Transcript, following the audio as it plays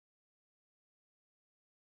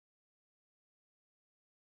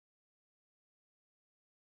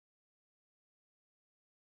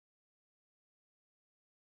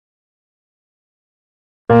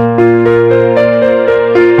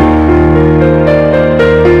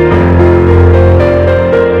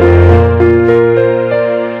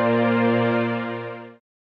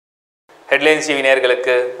Headlines TV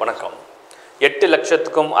நேயர்களுக்கு வணக்கம். 8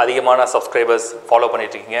 லட்சத்துக்கும் அதிகமான சப்ஸ்கிரைபர்ஸ் ஃபாலோ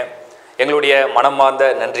பண்ணிட்டு இருக்கீங்க. எங்களுடைய மனமார்ந்த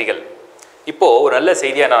நன்றிகள். இப்போது ஒரு நல்ல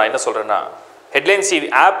செய்தியாக நான் என்ன சொல்கிறேன்னா, ஹெட்லைன்ஸ் டிவி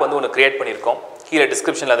ஆப் வந்து ஒன்று க்ரியேட் பண்ணியிருக்கோம். கீழே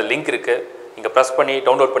டிஸ்கிரிப்ஷனில் அந்த லிங்க் இருக்குது. நீங்கள் ப்ரெஸ் பண்ணி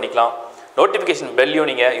டவுன்லோட் பண்ணிக்கலாம். நோட்டிஃபிகேஷன் பெல்லையும்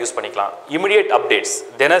நீங்கள் யூஸ் பண்ணிக்கலாம். இமிடியேட் அப்டேட்ஸ்,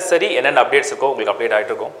 தினசரி என்னென்ன அப்டேட்ஸ் இருக்கோ உங்களுக்கு அப்டேட்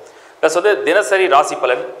ஆகிட்டு இருக்கும். ப்ளஸ் வந்து தினசரி ராசி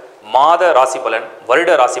பலன், மாத ராசி பலன்,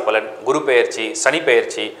 வருட ராசி பலன், குரு பெயர்ச்சி, சனி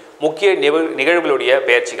பெயர்ச்சி, முக்கிய நிகழ்வுகளுடைய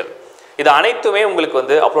பெயர்ச்சிகள், இது அனைத்துமே உங்களுக்கு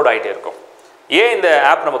வந்து அப்லோட் ஆகிட்டே இருக்கும். ஏன் இந்த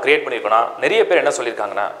ஆப் நம்ம கிரியேட் பண்ணியிருக்கோன்னா, நிறைய பேர் என்ன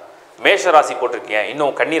சொல்லியிருக்காங்கன்னா, மேஷ ராசி போட்டிருக்கீங்க,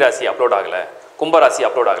 இன்னும் கன்னி ராசி அப்லோட் ஆகலை, கும்பராசி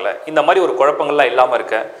அப்லோட் ஆகலை, இந்த மாதிரி ஒரு குழப்பங்கள்லாம் இல்லாமல்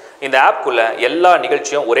இருக்க இந்த ஆப்குள்ளே எல்லா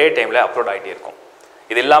நிகழ்ச்சியும் ஒரே டைமில் அப்லோட் ஆகிட்டே இருக்கும்.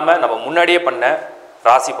 இது இல்லாமல் நம்ம முன்னாடியே பண்ண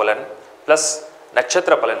ராசி பலன் ப்ளஸ்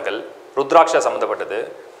நட்சத்திர பலன்கள், ருத்ராட்சா சம்மந்தப்பட்டது,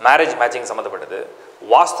 மேரேஜ் மேட்சிங் சம்மந்தப்பட்டது,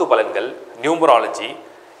 வாஸ்து பலன்கள், நியூமராலஜி,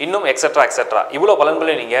 இன்னும் எக்ஸட்ரா இவ்வளோ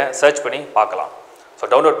பலன்களையும் நீங்கள் சர்ச் பண்ணி பார்க்கலாம். ஸோ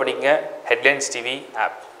டவுன்லோட் பண்ணிக்கங்க ஹெட்லைன்ஸ் டிவி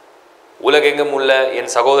ஆப். உலகெங்கும் உள்ள என்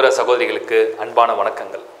சகோதர சகோதரிகளுக்கு அன்பான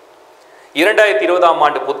வணக்கங்கள். 2020ஆம்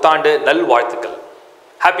ஆண்டு புத்தாண்டு நல் வாழ்த்துக்கள்.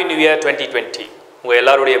 Happy new year 2020. உங்கள்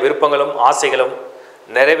எல்லாருடைய விருப்பங்களும் ஆசைகளும்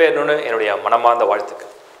நிறைவேறணும்னு என்னுடைய மனமார்ந்த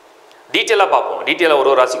வாழ்த்துக்கள். டீட்டெயிலாக பார்ப்போம். டீட்டெயிலாக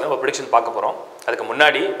ஒரு ராசிக்கு நம்ம ப்ரிடிக்ஷன் பார்க்க போகிறோம். அதுக்கு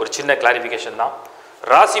முன்னாடி ஒரு சின்ன கிளாரிஃபிகேஷன் தான்.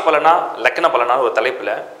 ராசி பலனா லக்ன பலனான ஒரு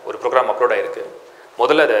தலைப்பில் ஒரு ப்ரோக்ராம் அப்லோட் ஆகிருக்கு.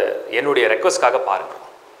 முதல்ல அதை என்னுடைய ரெக்வஸ்ட்காக பாருங்கள்.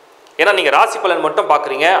 ஏன்னா நீங்கள் ராசி பலன் மட்டும்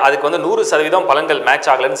பார்க்குறீங்க, அதுக்கு வந்து 100% பலன்கள் மேட்ச்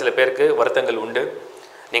ஆகலைன்னு சில பேருக்கு வருத்தங்கள் உண்டு.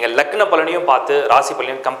 நீங்கள் லக்ன பலனையும் பார்த்து ராசி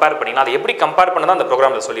பலனையும் கம்பேர் பண்ணிங்கன்னா, அதை எப்படி கம்பேர் பண்ண தான் அந்த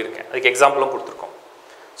ப்ரோக்ராமில் சொல்லியிருக்கேன். அதுக்கு எக்ஸாம்பிளும் கொடுத்துருக்கோம்.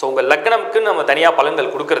 ஸோ உங்கள் லக்னமுக்கு நம்ம தனியாக பலன்கள்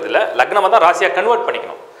கொடுக்கறதில்ல, லக்னமாக தான் ராசியாக கன்வெர்ட்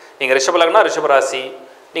பண்ணிக்கணும். நீங்கள் ரிஷப லக்னா ரிஷப ராசி,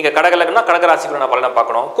 நீங்கள் கடக லக்னா கடக ராசிக்குள்ள பலனை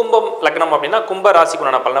பார்க்கணும். கும்பம் லக்னம் அப்படின்னா கும்ப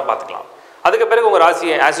ராசிக்குள்ள பலனை பார்த்துக்கலாம். அதுக்கு பிறகு உங்கள்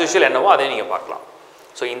ராசி ஆஸ் யூஷுவல் என்னவோ அதை நீங்கள் பார்க்கலாம்.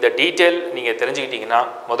 ஸோ இந்த டீட்டெயில் நீங்கள் தெரிஞ்சுக்கிட்டிங்கன்னா,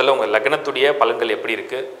 முதல்ல உங்கள் லக்னத்துடைய பலன்கள் எப்படி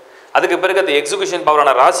இருக்குது, அதுக்கு பிறகு அந்த எக்ஸிக்யூஷன் பவரான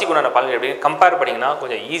ராசிக்குண்டான பலன்கள் எப்படி கம்பேர் பண்ணிங்கன்னா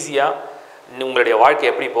கொஞ்சம் ஈஸியாக உங்களுடைய வாழ்க்கை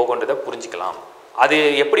எப்படி போகுன்றதை புரிஞ்சிக்கலாம். அது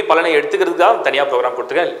எப்படி பலனை எடுத்துக்கிறதுக்கு தான் தனியாக ப்ரோக்ராம்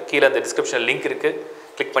கொடுத்துருக்கேன். கீழே அந்த டிஸ்கிரிப்ஷனில் லிங்க் இருக்குது,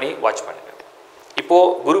 கிளிக் பண்ணி வாட்ச் பண்ணுங்கள்.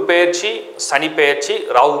 இப்போது குரு பெயர்ச்சி, சனி பெயர்ச்சி,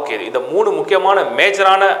 ராகு கேது, இந்த 3 முக்கியமான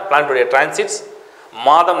மேஜரான பிளானட்டுடைய டிரான்சிட்ஸ்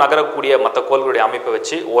மாதம் நகரக்கூடிய மற்ற கோள்களுடைய அமைப்பை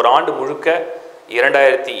வச்சு ஒரு ஆண்டு முழுக்க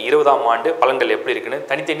 2020ஆம் ஆண்டு பலன்கள் எப்படி இருக்குன்னு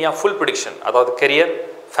தனித்தனியாக ஃபுல் ப்ரிடிக்ஷன், அதாவது career,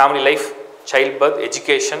 family life, child birth,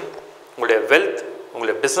 education, உங்களுடைய வெல்த்,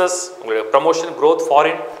 உங்களுடைய பிஸ்னஸ், உங்களுடைய promotion, growth,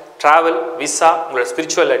 foreign, travel, visa, உங்களுடைய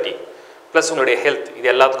ஸ்பிரிச்சுவாலிட்டி ப்ளஸ் உங்களுடைய ஹெல்த், இது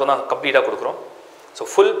எல்லாத்துக்கும் தான் கம்ப்ளீட்டாக கொடுக்குறோம். ஸோ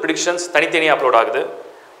ஃபுல் ப்ரிடிக்ஷன்ஸ் தனித்தனியாக அப்லோட் ஆகுது.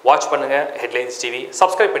 வாட்ச் பண்ணுங்கள் ஹெட்லைன்ஸ் டிவி,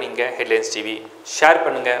 சப்ஸ்கிரைப் பண்ணிங்க ஹெட்லைன்ஸ் டிவி, ஷேர்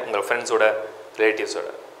பண்ணுங்கள் உங்கள் ஃப்ரெண்ட்ஸோட, ரிலேட்டிவ்ஸோட.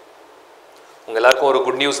 உங்கள் எல்லாருக்கும் ஒரு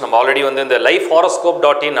குட் நியூஸ். நம்ம ஆல்ரெடி வந்து இந்த லைஃப்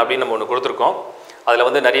ஹாரோஸ்கோப்.in அப்படின்னு நம்ம ஒன்று கொடுத்துருக்கோம். அதில்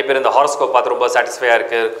வந்து நிறைய பேர் இந்த ஹாரோஸ்கோப் பார்த்து ரொம்ப சாட்டிஸ்ஃபையாக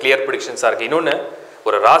இருக்குது, கிளியர் ப்ரிடிக்ஷன்ஸாக இருக்குது. இன்னொன்று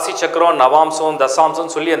ஒரு ராசி சக்கரம், நவாம்சம்,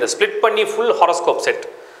 தசாம்சம் சொல்லி அந்த ஸ்ப்ளிட் பண்ணி ஃபுல் ஹாரோஸ்கோப் செட்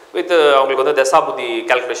வித் அவங்களுக்கு வந்து தசாபுத்தி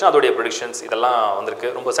கால்குலேஷன், அதோடைய ப்ரிடிக்ஷன்ஸ் இதெல்லாம் வந்திருக்கு.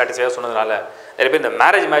 ரொம்ப சாட்டிஸ்ஃபையாக சொன்னதுனால நிறைய பேர் இந்த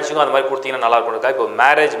மேரேஜ் மேட்சிங்கும் அந்த மாதிரி கொடுத்தீங்கன்னா நல்லா இருக்கும். இப்போ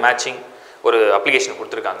மேரேஜ் மேட்சிங் ஒரு அப்ளிகேஷன்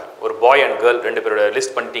கொடுத்துருக்காங்க. ஒரு பாய் அண்ட் கேர்ள் 2 பேரோட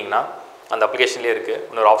லிஸ்ட் பண்ணிட்டீங்கன்னா அந்த அப்ளிகேஷன்லேயே இருக்குது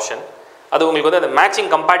இன்னொரு ஆப்ஷன். அது உங்களுக்கு வந்து அந்த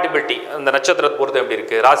மேட்சிங் கம்பேட்டிபிலிட்டி, அந்த நட்சத்திரத்தை பொறுத்தம் எப்படி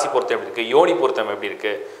இருக்குது, ராசி பொறுத்தம் எப்படி இருக்குது, யோனி பொறுத்தம் எப்படி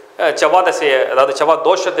இருக்குது, செவ்வாய் தசையை அதாவது செவ்வாய்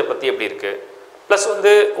தோஷத்தை பற்றி எப்படி இருக்குது, ப்ளஸ்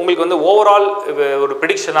வந்து உங்களுக்கு வந்து ஓவரால் ஒரு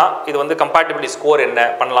ப்ரிடிக்ஷனாக இது வந்து கம்பேட்டிபிலிட்டி ஸ்கோர் என்ன,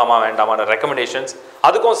 பண்ணலாமா வேண்டாமான ரெக்கமெண்டேஷன்ஸ்,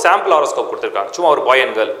 அதுக்கும் சாம்பிள் ஹாரோஸ்கோப் கொடுத்துருக்காங்க. சும்மா ஒரு பாய்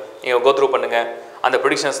அண்ட் கேர்ள் நீங்கள் கோ த்ரூ பண்ணுங்கள். அந்த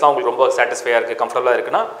ப்ரிடிக்ஷன்ஸ்லாம் உங்களுக்கு ரொம்ப சாட்டிஸ்ஃபையாக இருக்குது, கம்ஃபர்டபுளாக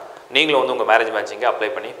இருக்குன்னா நீங்களும் வந்து உங்கள் மேரேஜ் மேட்சிங்கை அப்ளை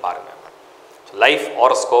பண்ணி பாருங்கள். லைஃப்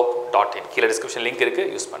ஹாரோஸ்கோப்.in கீழே டிஸ்கிரிப்ஷன் லிங்க் இருக்குது,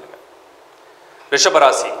 யூஸ் பண்ணுங்கள்.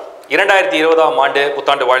 ரிஷபராசி 2020ஆம் ஆண்டு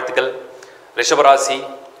புத்தாண்டு வாழ்த்துக்கள். ரிஷபராசி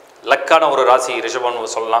லக்கான ஒரு ராசி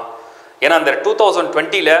ரிஷபம்னு சொல்லலாம். ஏன்னா அந்த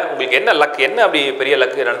 2020 உங்களுக்கு என்ன லக், என்ன அப்படி பெரிய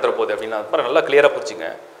லக்கு நடந்துற போகுது அப்படின்னா நல்லா கிளியராக புரிச்சுங்க.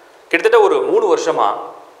 கிட்டத்தட்ட ஒரு 3 வருஷமாக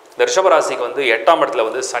இந்த ரிஷபராசிக்கு வந்து 8ஆம் இடத்துல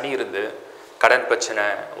வந்து சனி இருந்து கடன் பிரச்சனை,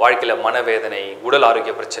 வாழ்க்கையில் மனவேதனை, உடல்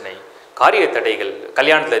ஆரோக்கிய பிரச்சனை, காரிய தடைகள்,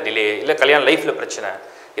 கல்யாணத்தில் டிலே, இல்லை கல்யாண லைஃப்பில் பிரச்சனை,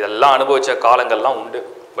 இதெல்லாம் அனுபவித்த காலங்கள்லாம் உண்டு.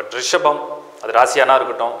 பட் ரிஷபம் அது ராசியானா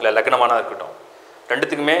இருக்கட்டும் இல்லை லக்னமானா இருக்கட்டும்,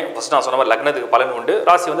 ரெண்டுத்துக்குமே ஃபஸ்ட் நான் சொன்ன மாதிரி லக்னத்துக்கு பலன் உண்டு,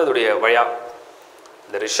 ராசி வந்து அதோடைய வழியா.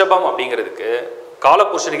 இந்த ரிஷபம் அப்படிங்கிறதுக்கு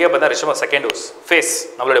காலபுருஷனுக்கே பார்த்தா ரிஷபம் செகண்ட் ஹவுஸ், ஃபேஸ்,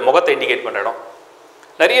 நம்மளுடைய முகத்தை இண்டிகேட் பண்ணுற இடம்.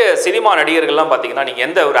 நிறைய சினிமா நடிகர்கள்லாம் பார்த்தீங்கன்னா நீங்கள்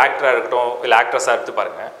எந்த ஒரு ஆக்டராக இருக்கட்டும் இல்லை ஆக்ட்ரஸாக எடுத்து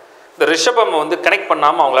பாருங்கள், இந்த ரிஷபம் வந்து கனெக்ட்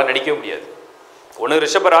பண்ணாமல் அவங்களால நடிக்கவே முடியாது. ஒன்று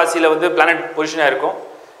ரிஷப ராசியில் வந்து பிளானட் பொசிஷனாக இருக்கும்,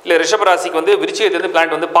 இல்லை ரிஷப ராசிக்கு வந்து விருச்சிகத்துலேருந்து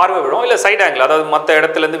பிளானட் வந்து பார்வை விடும், இல்லை சைட் ஆங்கிள், அதாவது மற்ற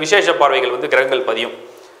இடத்துலேருந்து விசேஷ பார்வைகள் வந்து கிரகங்கள் பதியும்.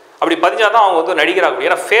 அப்படி பதிஞ்சால் தான் அவங்க வந்து நடிகராக.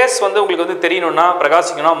 ஏன்னா ஃபேஸ் வந்து உங்களுக்கு வந்து தெரியணும்னா,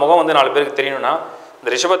 பிரகாசிக்கணும், முகம் வந்து 4 பேருக்கு தெரியணும்னா இந்த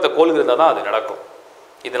ரிஷபத்தை கோல் இருந்தால் தான் அது நடக்கும்.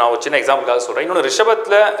 இது நான் ஒரு சின்ன எக்ஸாம்பிளுக்காக சொல்கிறேன். இன்னொன்று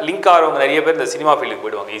ரிஷபத்தில் லிங்க் ஆகிறவங்க நிறைய பேர் இந்த சினிமா ஃபீல்டுக்கு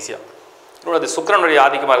போயிடுவாங்க ஈஸியாக. இன்னொன்று அது சுக்கிரனுடைய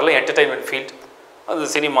ஆதிக்கமாக இருக்கலாம், என்டர்டைன்மெண்ட் ஃபீல்ட், அது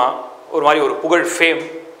சினிமா, ஒரு மாதிரி ஒரு புகழ், ஃபேம்,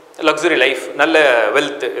 லக்ஸுரி லைஃப், நல்ல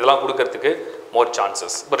வெல்த் இதெல்லாம் கொடுக்கறதுக்கு மோர்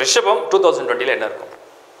சான்சஸ். இப்போ ரிஷபம் 2020 என்ன இருக்கும்?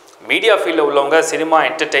 மீடியா ஃபீல்டில் உள்ளவங்க, சினிமா,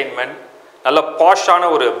 என்டர்டெயின்மெண்ட், நல்ல பாஷான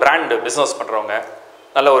ஒரு பிராண்டு பிஸ்னஸ் பண்ணுறவங்க,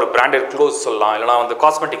 நல்ல ஒரு பிராண்டட் க்ளோத்ஸ் சொல்லலாம், இல்லைனா வந்து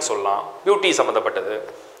காஸ்மெட்டிக்ஸ் சொல்லலாம், பியூட்டி சம்மந்தப்பட்டது,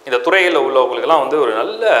 இந்த துறையில் உள்ளவங்களுக்கெல்லாம் வந்து ஒரு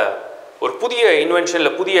நல்ல ஒரு புதிய இன்வென்ஷன்,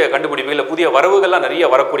 இல்லை புதிய கண்டுபிடிப்பு, இல்லை புதிய வரவுகள்லாம் நிறைய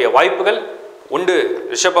வரக்கூடிய வாய்ப்புகள் உண்டு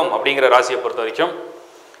ரிஷபம் அப்படிங்கிற ராசியை பொறுத்த வரைக்கும்.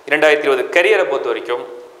 2020 கரியரை பொறுத்த வரைக்கும்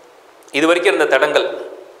இது வரைக்கும் இருந்த தடங்கள்,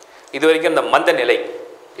 இது வரைக்கும் இந்த மந்த நிலை,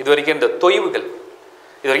 இது வரைக்கும் இந்த தொய்வுகள்,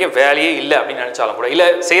 இது வரைக்கும் வேலையே இல்லை அப்படின்னு நினச்சாலும் கூட, இல்லை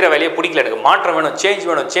செய்கிற வேலையை பிடிக்கல, எனக்கு மாற்றம் வேணும், சேஞ்ச்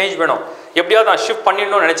வேணும், எப்படியாவது நான் ஷிஃப்ட்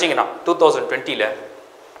பண்ணிடணும்னு நினச்சிங்கன்னா 2020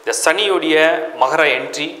 இந்த சனியுடைய மகர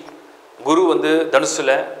என்ட்ரி, குரு வந்து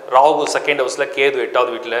தனுசில், ராகு 2nd ஹவுஸில், கேது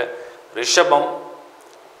 8வது வீட்டில், ரிஷபம்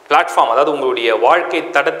பிளாட்ஃபார்ம், அதாவது உங்களுடைய வாழ்க்கை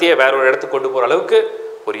தடத்தையே வேற ஒரு இடத்துக்கு கொண்டு போகிற அளவுக்கு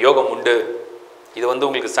ஒரு யோகம் உண்டு. இது வந்து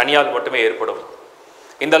உங்களுக்கு சனியால் மட்டுமே ஏற்படும்.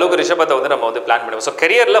 இந்த அளவுக்கு ரிஷபத்தை வந்து நம்ம வந்து பிளான் பண்ணுவோம். ஸோ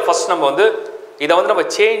கெரியரில் ஃபஸ்ட் நம்ம வந்து இதை வந்து நம்ம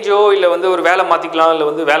சேஞ்சோ இல்லை வந்து ஒரு வேலை மாற்றிக்கலாம், இல்லை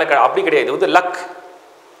வந்து வேலை அப்படி கிடையாது. இது வந்து லக்.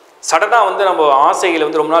 சடனாக வந்து நம்ம ஆசைகளை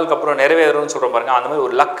வந்து ரொம்ப நாளுக்கு அப்புறம் நிறைவேறணும்னு சொல்கிறோம் பாருங்க, அந்த மாதிரி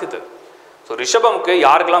ஒரு லக் இது. ஸோ ரிஷபமுக்கு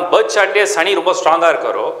யாருக்கெல்லாம் பர்த் சார்ட்லேயே சனி ரொம்ப ஸ்ட்ராங்காக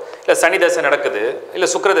இருக்காரோ, இல்லை சனி தசை நடக்குது, இல்லை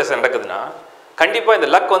சுக்கிர தசை நடக்குதுன்னா கண்டிப்பாக இந்த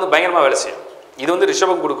லக் வந்து பயங்கரமாக வேலை செய்யும். இது வந்து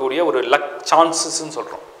ரிஷபம் கொடுக்கக்கூடிய ஒரு லக் சான்சஸ்ன்னு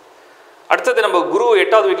சொல்கிறோம். அடுத்தது நம்ம குரு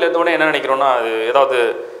 8வது வீட்டில் இருந்தோடனே என்ன நினைக்கிறோம்னா, அது ஏதாவது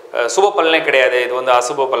சுப பலனே கிடையாது, இது வந்து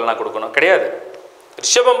அசுப பலனாக கொடுக்கணும் கிடையாது.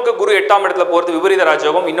 ரிஷபமுக்கு குரு 8ஆம் இடத்துல போகிறது விபரீத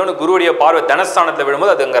ராஜயோகம். இன்னொன்று குருவுடைய பார்வை தனஸ்தானத்தில்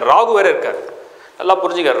விடும்போது அது அங்கே ராகு வேறு இருக்கார். நல்லா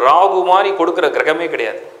புரிஞ்சுக்க, ராகு மாதிரி கொடுக்குற கிரகமே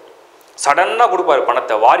கிடையாது. சடனாக கொடுப்பார்,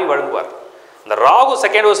 பணத்தை வாரி வழங்குவார். இந்த ராகு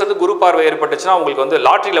 2nd ஹவுஸ்லேருந்து குரு பார்வை ஏற்பட்டுச்சுன்னா உங்களுக்கு வந்து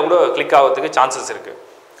லாட்ரியில் கூட கிளிக் ஆகிறதுக்கு சான்சஸ் இருக்குது.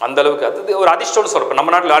 அந்தளவுக்கு அது ஒரு அதிர்ஷ்டம்னு சொல்கிறோம்.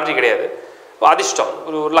 நம்ம நாட்டில் லாட்ரி கிடையாது, அதிர்ஷ்டம்,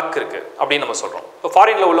 ஒரு லக் இருக்குது அப்படின்னு நம்ம சொல்கிறோம். இப்போ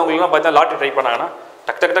ஃபாரினில் உள்ளவங்களுக்குலாம் பார்த்தா லாட்ரி ட்ரை பண்ணாங்கன்னா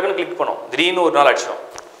டக்குன்னு கிளிக் பண்ணோம், திடீர்னு ஒரு நாள் அடிச்சிடும்.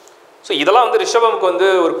 ஸோ இதெல்லாம் வந்து ரிஷபமுக்கு வந்து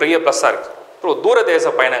ஒரு பெரிய ப்ளஸ்ஸாக இருக்குது. அப்புறம் தூர தேச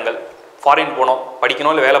பயணங்கள், ஃபாரின் போனோம்,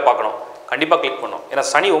 படிக்கணும், இல்லை வேலை பார்க்கணும், கண்டிப்பாக கிளிக் பண்ணோம். ஏன்னா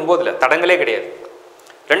சனி 9ல் தடங்களே கிடையாது.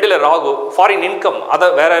 2ல் ராகு, ஃபாரின் இன்கம், அதை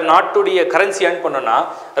வேறு நாட்டுடைய கரன்சி ஏர்ன் பண்ணோன்னா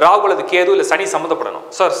ராகு அது கேது இல்லை சனி சம்மந்தப்படணும்.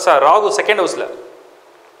 சார் ராகு 2nd ஹவுஸில்.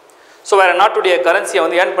 ஸோ வேறு நாட்டுடைய கரன்சியை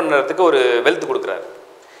வந்து ஏர்ன் பண்ணுறதுக்கு ஒரு வெல்த் கொடுக்குறாரு.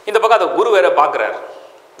 இந்த பக்கம் அதை குரு வேறு பார்க்குறாரு.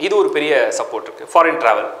 இது ஒரு பெரிய சப்போர்ட் இருக்குது. Foreign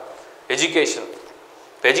travel, education.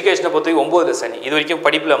 இப்போ எஜுகேஷனை பொறுத்தவரைக்கும் 9ல் சனி. இது வரைக்கும்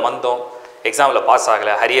படிப்பில் மந்தம், எக்ஸாமில் பாஸ்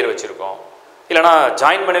ஆகலை, ஹரியர் வச்சுருக்கோம், இல்லைனா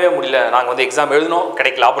ஜாயின் பண்ணவே முடியல, நாங்கள் வந்து எக்ஸாம் எழுதணும்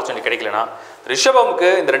கிடைக்கல, ஆப்பர்ச்சுனிட்டி கிடைக்கலனா ரிஷபமுக்கு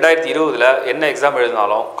இந்த 2020 என்ன எக்ஸாம்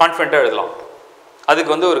எழுதினாலும் கான்ஃபிடென்ட்டாக எழுதலாம்.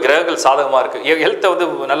 அதுக்கு வந்து ஒரு கிரகங்கள் சாதகமாக இருக்குது. ஹெல்த்தை வந்து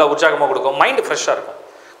நல்லா உற்சாகமாக கொடுக்கும், மைண்டு ஃப்ரெஷ்ஷாக இருக்கும்,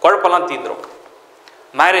 குழப்பெல்லாம் தீந்துடும்.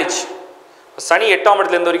 மேரேஜ், சனி 8ஆம்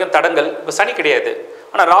இடத்துல இருந்த வரைக்கும் தடங்கள், இப்போ சனி கிடையாது,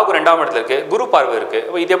 ஆனால் ராகு 2ஆம் இடத்துல இருக்குது, குரு பார்வை இருக்குது.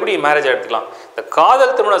 இப்போ இது எப்படி மேரேஜ் எடுத்துக்கலாம்? இந்த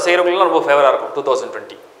காதல் திருமணம் செய்கிறவங்களுக்குலாம் ரொம்ப ஃபேவராக இருக்கும்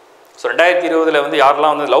 2020. ஸோ 2020 வந்து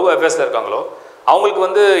யாரெல்லாம் வந்து லவ் அஃபேர்ஸில் இருக்காங்களோ அவங்களுக்கு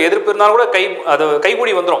வந்து எதிர்ப்பு இருந்தாலும் கூட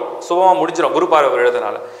கைகூடி வந்துடும், சுபமாக முடிஞ்சிடும் குரு பார்வை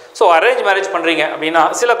எழுதுனால. ஸோ அரேஞ்ச் மேரேஜ் பண்ணுறீங்க அப்படின்னா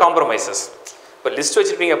சில காம்ப்ரமைசஸ். இப்போ லிஸ்ட்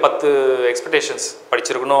வச்சுருப்பீங்க 10 எக்ஸ்பெக்டேஷன்ஸ்,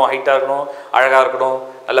 படிச்சிருக்கணும், ஹைட்டாக இருக்கணும், அழகாக இருக்கணும்,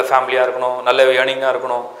 நல்ல ஃபேமிலியாக இருக்கணும், நல்ல ஏர்னிங்காக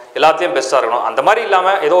இருக்கணும், எல்லாத்தையும் பெஸ்ட்டாக இருக்கணும். அந்த மாதிரி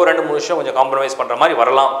இல்லாமல் ஏதோ 2-3 விஷயம் கொஞ்சம் காம்ப்ரமைஸ் பண்ணுற மாதிரி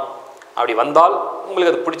வரலாம். அப்படி வந்தால்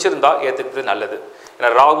உங்களுக்கு அது பிடிச்சிருந்தா ஏற்றுக்கிறது நல்லது. ஏன்னா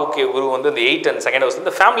ராகுக்கு குரு வந்து இந்த 8 and 2nd ஹவுஸ்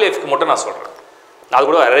இந்த ஃபேமிலி லைஃப்க்கு மட்டும் நான் சொல்கிறேன், அது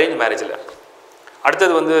கூட அரேஞ்ச் மேரேஜில்.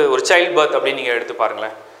 அடுத்தது வந்து ஒரு சைல்ட் பர்த் அப்படின்னு நீங்கள் எடுத்து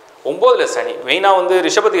பாருங்களேன். 9ல் சனி. மெயினாக வந்து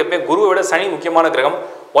ரிஷபத்துக்கு எப்பவுமே குருவை விட சனி முக்கியமான கிரகம்.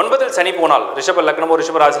 9ல் சனி போனால் ரிஷப லக்னமோ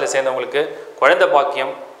ரிஷப ராசியில் சேர்ந்தவங்களுக்கு குழந்தை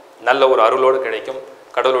பாக்கியம் நல்ல ஒரு அருளோடு கிடைக்கும்,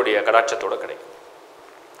 கடவுளுடைய கடாட்சத்தோடு கிடைக்கும்.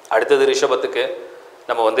 அடுத்தது ரிஷபத்துக்கு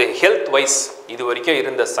நம்ம வந்து ஹெல்த் வைஸ் இது வரைக்கும்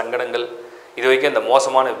இருந்த சங்கடங்கள், இது வரைக்கும் இந்த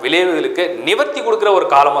மோசமான விளைவுகளுக்கு நிவர்த்தி கொடுக்குற ஒரு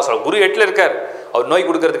காலமாக சொல்ல. குரு 8ல் இருக்கார், அவர் நோய்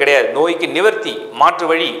கொடுக்கறது கிடையாது, நோய்க்கு நிவர்த்தி, மாற்று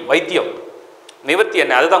வழி, வைத்தியம், நிவர்த்தி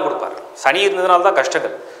என்ன அதுதான் கொடுப்பார். சனி இருந்ததுனால தான்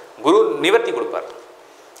கஷ்டங்கள், குரு நிவர்த்தி கொடுப்பார்.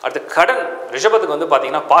 அடுத்து கடன். ரிஷபத்துக்கு வந்து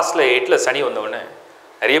பார்த்தீங்கன்னா பாஸ்டில் 8ல் சனி வந்தவொடனே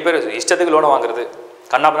நிறைய பேர் இஷ்டத்துக்கு லோனை வாங்குறது,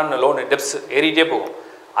 கண்ணாபண்ண லோனு டெப்ஸ் ஏறிட்டே போகும்.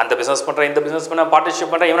 அந்த பிஸ்னஸ் பண்ணுறேன், இந்த பிஸ்னஸ் பண்ண,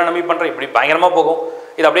 பார்ட்னர்ஷிப் பண்ணுறேன், இவனை நம்பி பண்ணுறேன், இப்படி பயங்கரமாக போகும்.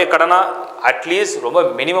 இது அப்படியே கடனாக அட்லீஸ்ட் ரொம்ப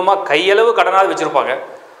மினிமமாக கையளவு கடனாக வச்சுருப்பாங்க.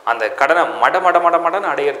 அந்த கடனை மடன்னு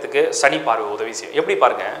அடையிறதுக்கு சனி பார்வை உதவி செய்யும். எப்படி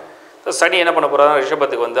பாருங்கள், சனி என்ன பண்ண போகிறதா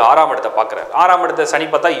ரிஷபத்துக்கு வந்து 6ஆம் இடத்தை பார்க்குறாரு. 6ஆம் இடத்தை சனி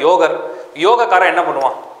பார்த்தா யோகக்காரன் என்ன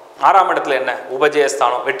பண்ணுவான்? 6ஆம் இடத்துல என்ன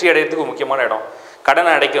உபஜயஸ்தானம், வெற்றி அடையிறதுக்கு முக்கியமான இடம்.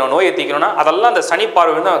 கடனை அடைக்கணும், நோயை தீக்கணும்னா அதெல்லாம் அந்த சனி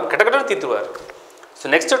பார்வை வந்து கிட்ட தீர்த்துவார். ஸோ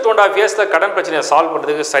நெக்ஸ்ட் 2.5 இயர்ஸில் கடன் பிரச்சனையை சால்வ்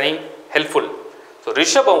பண்ணுறதுக்கு சனி ஹெல்ப்ஃபுல். ஸோ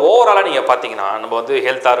ரிஷபம் ஓவராலாக நீங்கள் பார்த்தீங்கன்னா நம்ம வந்து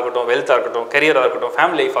ஹெல்த்தாக இருக்கட்டும், வெல்த்தாக இருக்கட்டும், கெரியராக இருக்கட்டும்,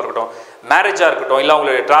 ஃபேமிலி லைஃபாக இருக்கட்டும், மேரேஜாக இருக்கட்டும், இல்லை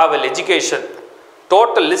அவங்களுடைய ட்ராவல், எஜுகேஷன்,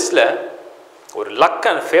 டோட்டல் லிஸ்ட்டில் ஒரு லக்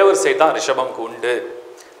அண்ட் ஃபேவர் சைட் தான் ரிஷபம்க்கு உண்டு.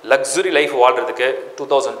 லக்ஸுரி லைஃப் வாழ்கிறதுக்கு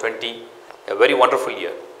 2020 a very wonderful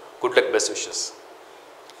year. Good luck, best wishes.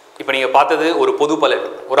 இப்போ நீங்கள் பார்த்தது ஒரு பொது பலன்,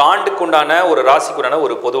 ஒரு ஆண்டுக்குண்டான ஒரு ராசிக்குண்டான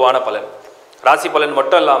ஒரு பொதுவான பலன். ராசி பலன்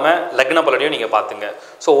மட்டும் இல்லாமல் லக்ன பலனையும் நீங்கள் பார்த்துங்க.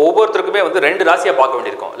 ஸோ ஒவ்வொருத்தருக்குமே வந்து 2 ராசியை பார்க்க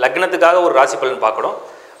வேண்டியிருக்கும். லக்னத்துக்காக ஒரு ராசி பலன் பார்க்கணும்,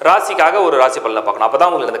 ராசிக்காக ஒரு ராசி பலனை பார்க்கணும். அப்போ தான்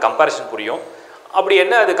உங்களுக்கு அந்த கம்பேரிஷன் புரியும். அப்படி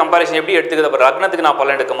என்ன அது கம்பேரிஷன் எப்படி எடுத்துக்குது? அப்போ லக்னத்துக்கு நான்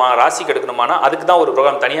பலன் எடுக்குமா, ராசிக்கு எடுக்கணுமானா அதுக்கு தான் ஒரு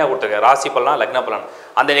ப்ரோக்ராம் தனியாக கொடுத்துருக்கேன், ராசி பலனா லக்ன பலன்.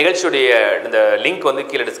 அந்த நிகழ்ச்சியுடைய இந்த லிங்க் வந்து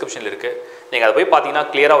கீழே டிஸ்கிரிப்ஷனில் இருக்குது. நீங்கள் அதை போய் பார்த்தீங்கன்னா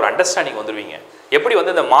கிளியராக ஒரு அண்டர்ஸ்டாண்டிங் வந்துடுவீங்க. எப்படி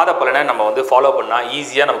வந்து இந்த மாத பலனை நம்ம வந்து ஃபாலோ பண்ணால்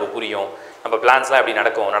ஈஸியாக நமக்கு புரியும், நம்ம பிளான்ஸ்லாம் எப்படி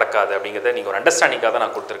நடக்காது அப்படிங்கிறத நீங்கள் ஒரு அண்டர்ஸ்டாண்டிங்காக தான்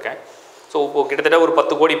நான் கொடுத்துருக்கேன். ஸோ இப்போது கிட்டத்தட்ட ஒரு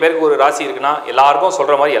 10 கோடி பேருக்கு ஒரு ராசி இருக்குன்னா எல்லாருக்கும்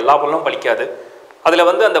சொல்கிற மாதிரி எல்லா பலனும் பலிக்காது. அதில்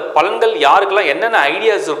வந்து அந்த பலன்கள் யாருக்கெல்லாம் என்னென்ன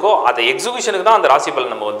ஐடியாஸ் இருக்கோ அதை எக்ஸிபிஷனுக்கு தான் அந்த ராசி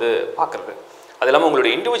பலன் நம்ம வந்து பார்க்குறது. அது இல்லாமல்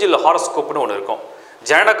உங்களுடைய இண்டிவிஜுவல் ஹாரோஸ்கோப்னு ஒன்று இருக்கும்,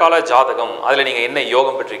 ஜனனகால ஜாதகம். அதில் நீங்கள் என்ன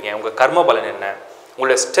யோகம் பெற்றிருக்கீங்க, உங்கள் கர்ம பலன் என்ன,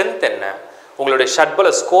 உங்களுடைய ஸ்ட்ரென்த் என்ன, உங்களுடைய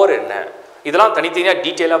ஷட்பல ஸ்கோர் என்ன, இதெல்லாம் தனித்தனியாக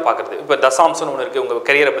டீட்டெயிலாக பார்க்குறது. இப்போ தசாம்சம்னு ஒன்று இருக்குது, உங்கள்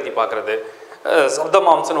கரியரை பற்றி பார்க்குறது.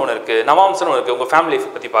 சப்தமாம்சம்னு ஒன்று இருக்குது, நவாம்சம்னு ஒன்று இருக்குது, உங்கள் ஃபேமிலி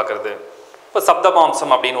பற்றி பார்க்குறது. இப்போ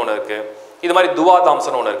சப்தமாம்சம் அப்படின்னு ஒன்று இருக்குது. இது மாதிரி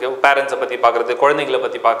துவாதாம்சம்னு ஒன்று இருக்குது, பேரண்ட்ஸை பற்றி பார்க்குறது, குழந்தைங்களை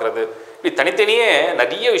பற்றி பார்க்குறது. இப்படி தனித்தனியே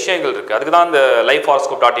நிறைய விஷயங்கள் இருக்குது. அதுக்கு தான் இந்த லைஃப்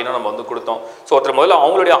ஹாரோஸ்கோப்.in நம்ம வந்து கொடுத்தோம். ஸோ ஒருத்தர் முதல்ல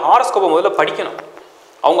அவங்களுடைய ஹாரோஸ்கோப்பை முதல்ல படிக்கணும்.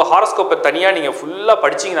 அவங்க ஹாரோஸ்கோப்பை தனியாக நீங்கள் ஃபுல்லாக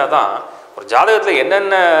படிச்சிங்கன்னா தான் ஒரு ஜாதகத்தில்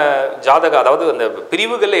என்னென்ன அதாவது அந்த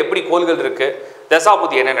பிரிவுகளில் எப்படி கோள்கள் இருக்குது,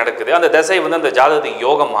 தசாபுத்தி என்ன நடக்குது, அந்த தசை வந்து அந்த ஜாதகத்துக்கு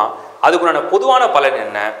யோகமாக, அதுக்குண்டான பொதுவான பலன்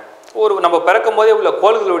என்ன, ஒரு நம்ம பிறக்கும் போதே உள்ள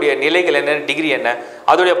கோள்களுடைய நிலைகள் என்ன, டிகிரி என்ன,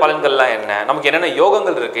 அதோடைய பலன்கள்லாம் என்ன, நமக்கு என்னென்ன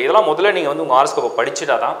யோகங்கள் இருக்குது, இதெல்லாம் முதல்ல நீங்கள் வந்து உங்கள் ஹாரோஸ்கோப்பை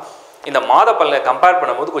படிச்சுட்டா தான் இந்த மாத பலனை கம்பேர்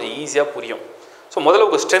பண்ணும்போது கொஞ்சம் ஈஸியாக புரியும். ஸோ முதல்ல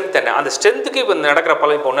உங்கள் ஸ்ட்ரென்த் என்ன, அந்த ஸ்ட்ரென்த்துக்கு இப்போ நடக்கிற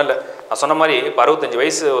பலன் இப்போ ஒன்றும் இல்லை. நான் சொன்ன மாதிரி இப்போ 65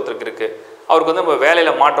 வயசு ஒருத்தருக்கு இருக்குது, அவருக்கு வந்து நம்ம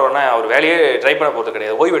வேலையில் மாற்றோன்னா அவர் வேலையே ட்ரை பண்ண போகிறது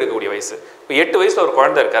கிடையாது, ஓய்வு எடுக்கக்கூடிய வயசு. இப்போ 8 வயசில் ஒரு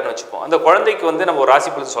குழந்தை இருக்காருன்னு வச்சுப்போம். அந்த குழந்தைக்கு வந்து நம்ம ஒரு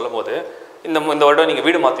ராசி பலன் சொல்லும் போது இந்த வருடம் நீங்கள்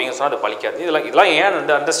வீடு மாற்றுவீங்கன்னு சொன்னால் அது பலிக்காது. இதெல்லாம் ஏன்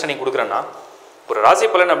வந்து அண்டர்ஸ்டாண்டிங் கொடுக்குறேன்னா, ஒரு ராசி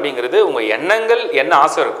பலன் அப்படிங்கிறது உங்கள் எண்ணங்கள் என்ன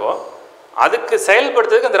ஆசை இருக்கோ அதுக்கு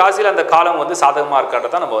செயல்படுத்துறதுக்கு அந்த ராசியில் அந்த காலம் வந்து சாதகமாக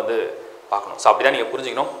இருக்கான்றதான் நம்ம வந்து பார்க்கணும். ஸோ அப்படி தான் நீங்கள்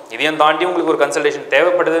புரிஞ்சுக்கணும். இதையும் தாண்டி உங்களுக்கு ஒரு கன்சல்டேஷன்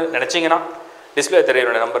தேவைப்படுதுன்னு நினச்சிங்கன்னா டிஸ்பிளே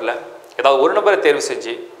தெரியற நம்பரில் ஏதாவது ஒரு நம்பரை தேர்வு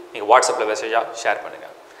செஞ்சு நீங்கள் வாட்ஸ்அப்பில் மெசேஜாக ஷேர்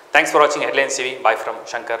பண்ணுங்கள். தேங்க்ஸ் ஃபார் வாட்சிங் headlines TV. By from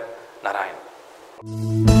Shankar Narayan.